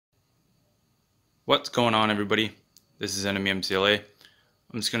What's going on, everybody? This is Enemy MCLA.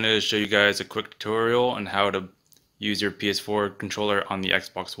 I'm just going to show you guys a quick tutorial on how to use your PS4 controller on the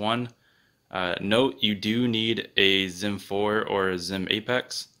Xbox One. Note, you do need a XIM 4 or a XIM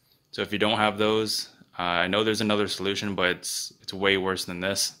Apex. So if you don't have those, I know there's another solution, but it's way worse than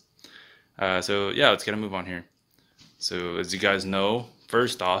this. So yeah, let's get a move on here. So as you guys know,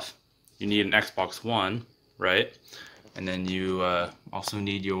 first off, you need an Xbox One, right? And then you also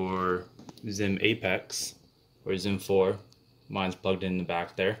need your XIM Apex or XIM 4. Mine's plugged in the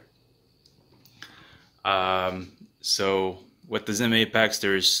back there. So with the XIM Apex,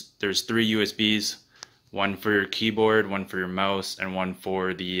 there's 3 USBs, one for your keyboard, one for your mouse, and one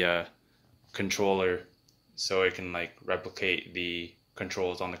for the controller, so it can like replicate the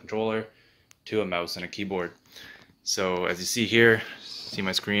controls on the controller to a mouse and a keyboard. So as you see here, see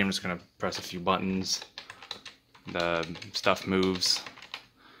my screen, I'm just gonna press a few buttons. The stuff moves.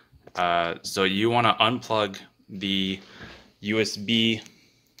 So you want to unplug the USB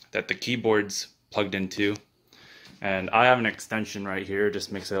that the keyboard's plugged into, and I have an extension right here,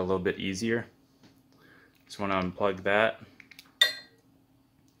 just makes it a little bit easier. Just want to unplug that,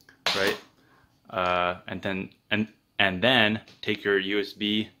 right? And then take your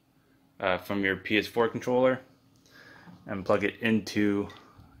USB from your PS4 controller and plug it into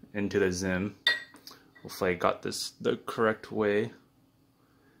the XIM. Hopefully I got this the correct way.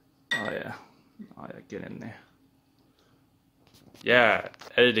 Oh yeah, get in there. Yeah,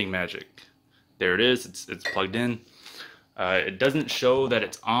 editing magic. There it is, it's plugged in. It doesn't show that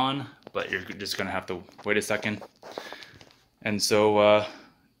it's on, but you're just gonna have to wait a second. And so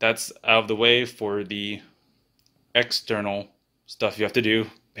that's out of the way for the external stuff you have to do,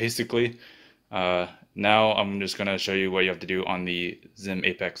 basically. Now I'm just gonna show you what you have to do on the XIM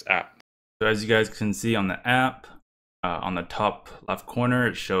Apex app. So as you guys can see on the app, on the top left corner,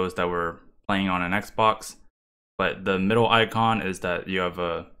 it shows that we're playing on an Xbox, but the middle icon is that you have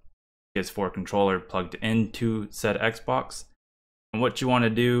a PS4 controller plugged into said Xbox. And what you want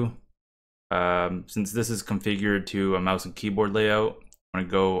to do, since this is configured to a mouse and keyboard layout, you want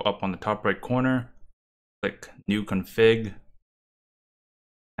to go up on the top right corner, click New Config,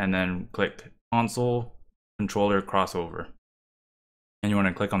 and then click Console Controller Crossover. And you want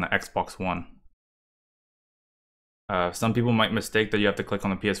to click on the Xbox One. Some people might mistake that you have to click on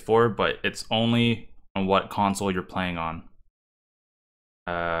the PS4, but it's only on what console you're playing on.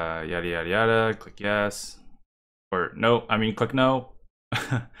 Yada yada yada, click yes. Or no, I mean click no.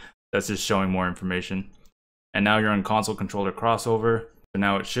 That's just showing more information. And now you're on console controller crossover. So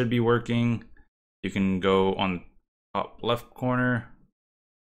now it should be working. You can go on the top left corner,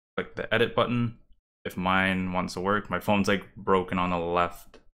 click the edit button. If mine wants to work, my phone's like broken on the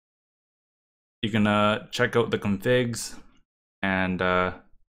left. You can check out the configs and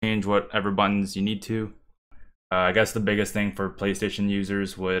change whatever buttons you need to. I guess the biggest thing for PlayStation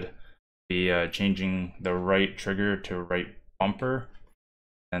users would be changing the right trigger to right bumper,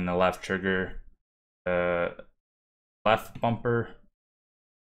 and the left trigger left bumper.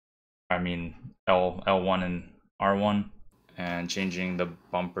 I mean L1 and R1. And changing the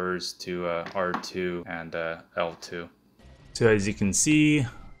bumpers to R2 and L2. So as you can see,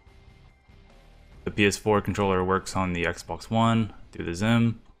 the PS4 controller works on the Xbox One through the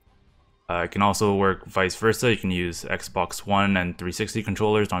XIM. It can also work vice versa. You can use Xbox One and 360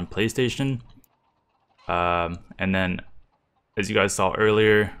 controllers on PlayStation. And then, as you guys saw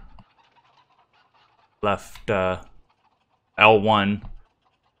earlier, left L1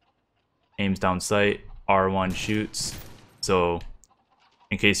 aims down sight, R1 shoots. So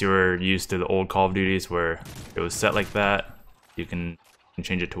in case you were used to the old Call of Duties where it was set like that, you can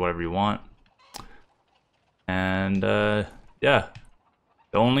change it to whatever you want. And yeah,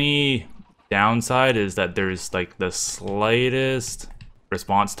 the only downside is that there's like the slightest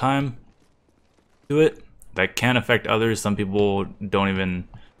response time to it that can affect others. Some people don't even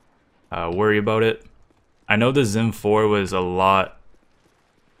worry about it. I know the XIM 4 was a lot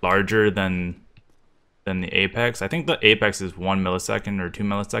larger than the Apex. I think the Apex is 1 millisecond or 2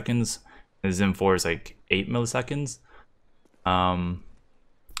 milliseconds. The XIM 4 is like 8 milliseconds. And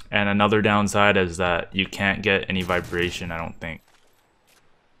another downside is that you can't get any vibration, I don't think.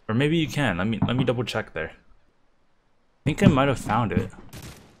 Or maybe you can. Let me double check there. I think I might have found it.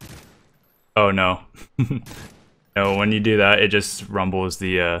 Oh no. No, when you do that, it just rumbles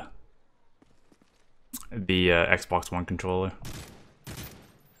the Xbox One controller.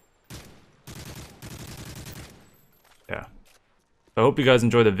 Yeah. I hope you guys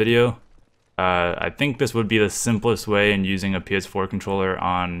enjoyed the video. I think this would be the simplest way in using a PS4 controller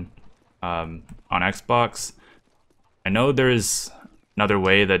on Xbox. I know there is another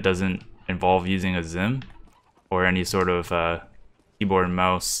way that doesn't involve using a XIM or any sort of keyboard and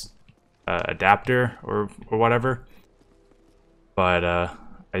mouse adapter or whatever. But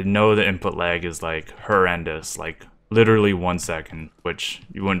I know the input lag is like horrendous, like literally 1 second, which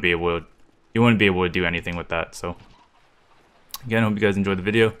you wouldn't be able to do anything with that. So again, hope you guys enjoyed the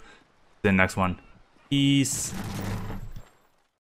video. See you in the next one. Peace.